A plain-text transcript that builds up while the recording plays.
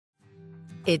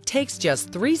It takes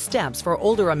just 3 steps for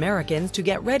older Americans to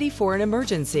get ready for an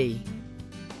emergency.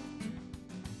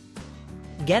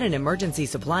 Get an emergency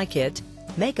supply kit,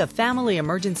 make a family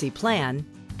emergency plan,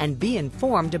 and be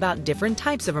informed about different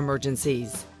types of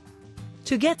emergencies.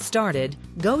 To get started,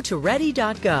 go to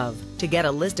ready.gov to get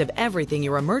a list of everything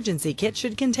your emergency kit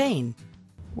should contain.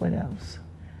 What else?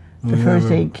 The first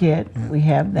aid kit, we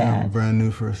have that. We have a brand new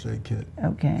first aid kit.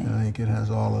 Okay. And I think it has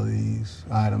all of these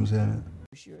items in it.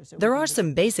 There are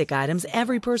some basic items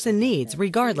every person needs,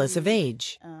 regardless of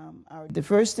age. The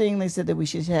first thing they said that we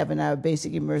should have in our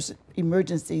basic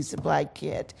emergency supply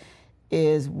kit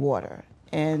is water.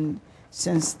 And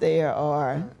since there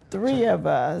are 3 of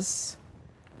us,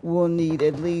 we'll need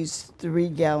at least 3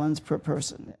 gallons per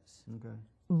person. Okay.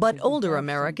 But older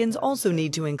Americans also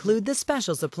need to include the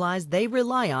special supplies they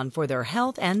rely on for their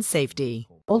health and safety.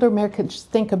 Older Americans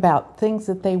think about things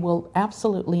that they will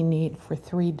absolutely need for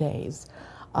 3 days.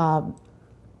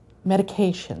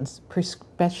 Medications,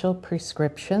 special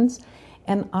prescriptions,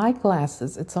 and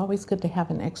eyeglasses. It's always good to have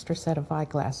an extra set of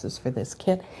eyeglasses for this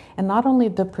kit. And not only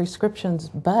the prescriptions,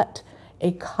 but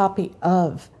a copy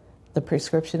of the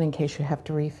prescription in case you have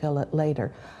to refill it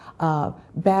later.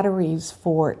 Batteries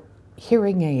for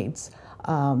hearing aids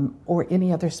or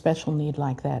any other special need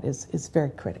like that is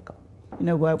very critical. You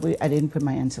know what? I didn't put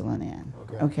my insulin in.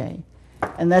 Okay.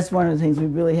 And that's one of the things we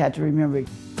really had to remember.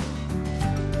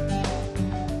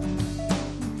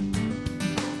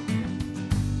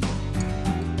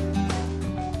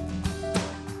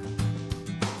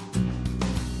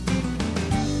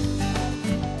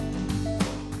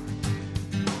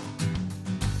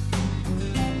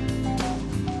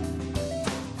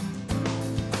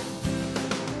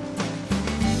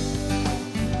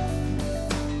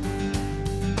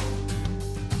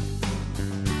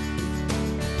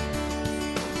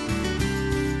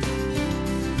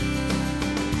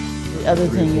 The other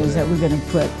thing is that we're going to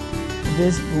put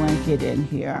this blanket in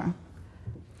here,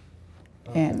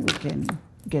 and we can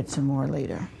get some more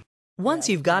later. Once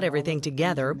you've got everything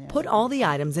together, put all the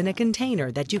items in a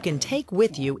container that you can take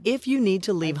with you if you need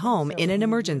to leave home in an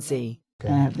emergency.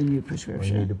 And I have the new We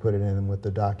prescription. need to put it in with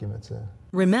the documents in.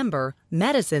 Remember,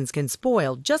 medicines can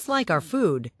spoil just like our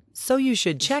food, so you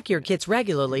should check your kits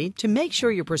regularly to make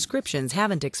sure your prescriptions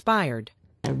haven't expired.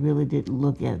 I really didn't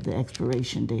look at the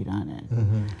expiration date on it.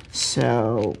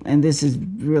 So, and this is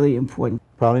really important.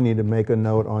 Probably need to make a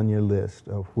note on your list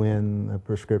of when the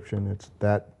prescription,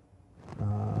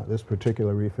 this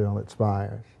particular refill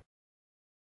expires.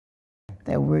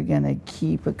 That we're going to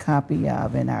keep a copy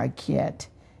of in our kit,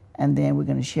 and then we're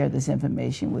going to share this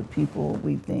information with people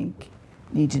we think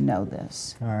need to know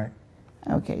this. All right.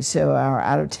 Okay, so our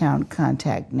out-of-town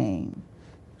contact name.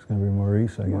 It's going to be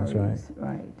Maurice, I guess, right?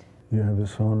 Right. You have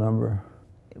his phone number?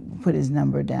 Put his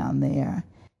number down there.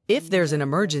 If there's an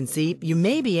emergency, you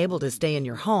may be able to stay in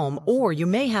your home or you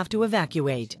may have to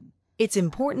evacuate. It's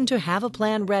important to have a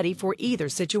plan ready for either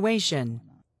situation.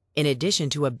 In addition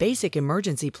to a basic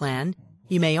emergency plan,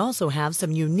 you may also have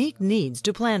some unique needs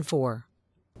to plan for.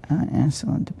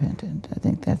 Insulin dependent. I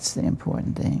think that's the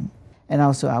important thing. And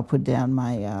also I'll put down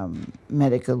my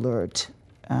medic alert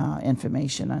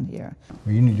information on here.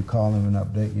 Well, you need to call them and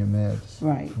update your meds.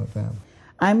 Right. With them.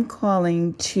 I'm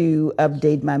calling to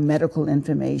update my medical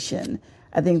information.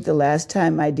 I think the last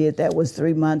time I did that was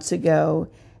 3 months ago,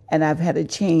 and I've had a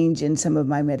change in some of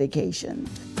my medication.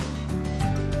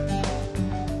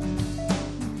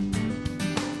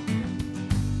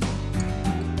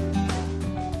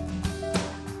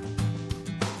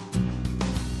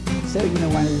 So, you know,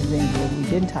 one of the things that we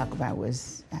didn't talk about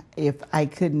was if I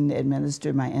couldn't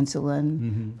administer my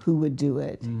insulin, who would do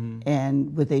it,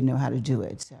 and would they know how to do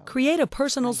it? So, Create a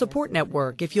personal support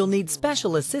network if you'll need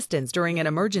special assistance during an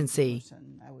emergency.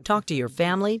 Talk to your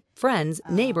family, friends,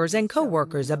 neighbors, and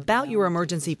coworkers about your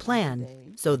emergency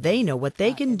plan so they know what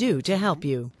they can do to help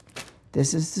you.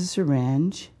 this is the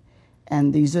syringe,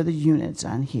 and these are the units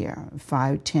on here,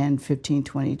 5, 10, 15,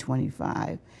 20,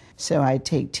 25. So I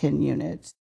take 10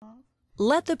 units.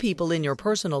 Let the people in your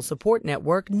personal support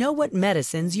network know what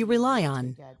medicines you rely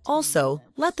on. Also,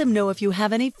 let them know if you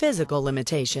have any physical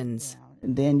limitations.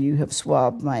 And then you have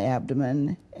swabbed my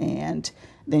abdomen, and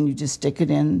then you just stick it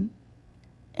in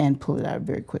and pull it out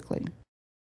very quickly.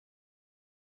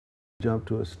 Jump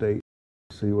to a state,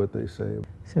 see what they say.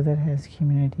 So that has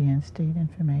community and state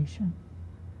information.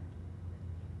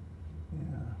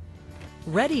 Yeah.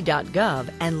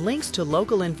 Ready.gov and links to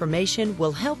local information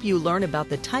will help you learn about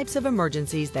the types of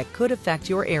emergencies that could affect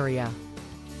your area.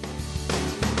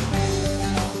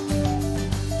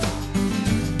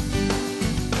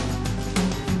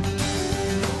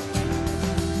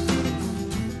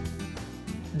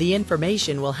 The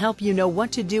information will help you know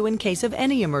what to do in case of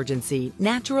any emergency,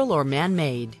 natural or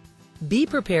man-made. Be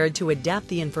prepared to adapt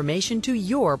the information to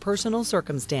your personal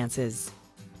circumstances.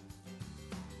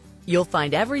 You'll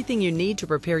find everything you need to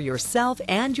prepare yourself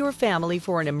and your family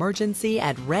for an emergency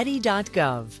at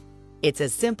ready.gov. It's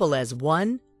as simple as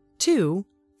 1, 2,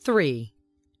 3.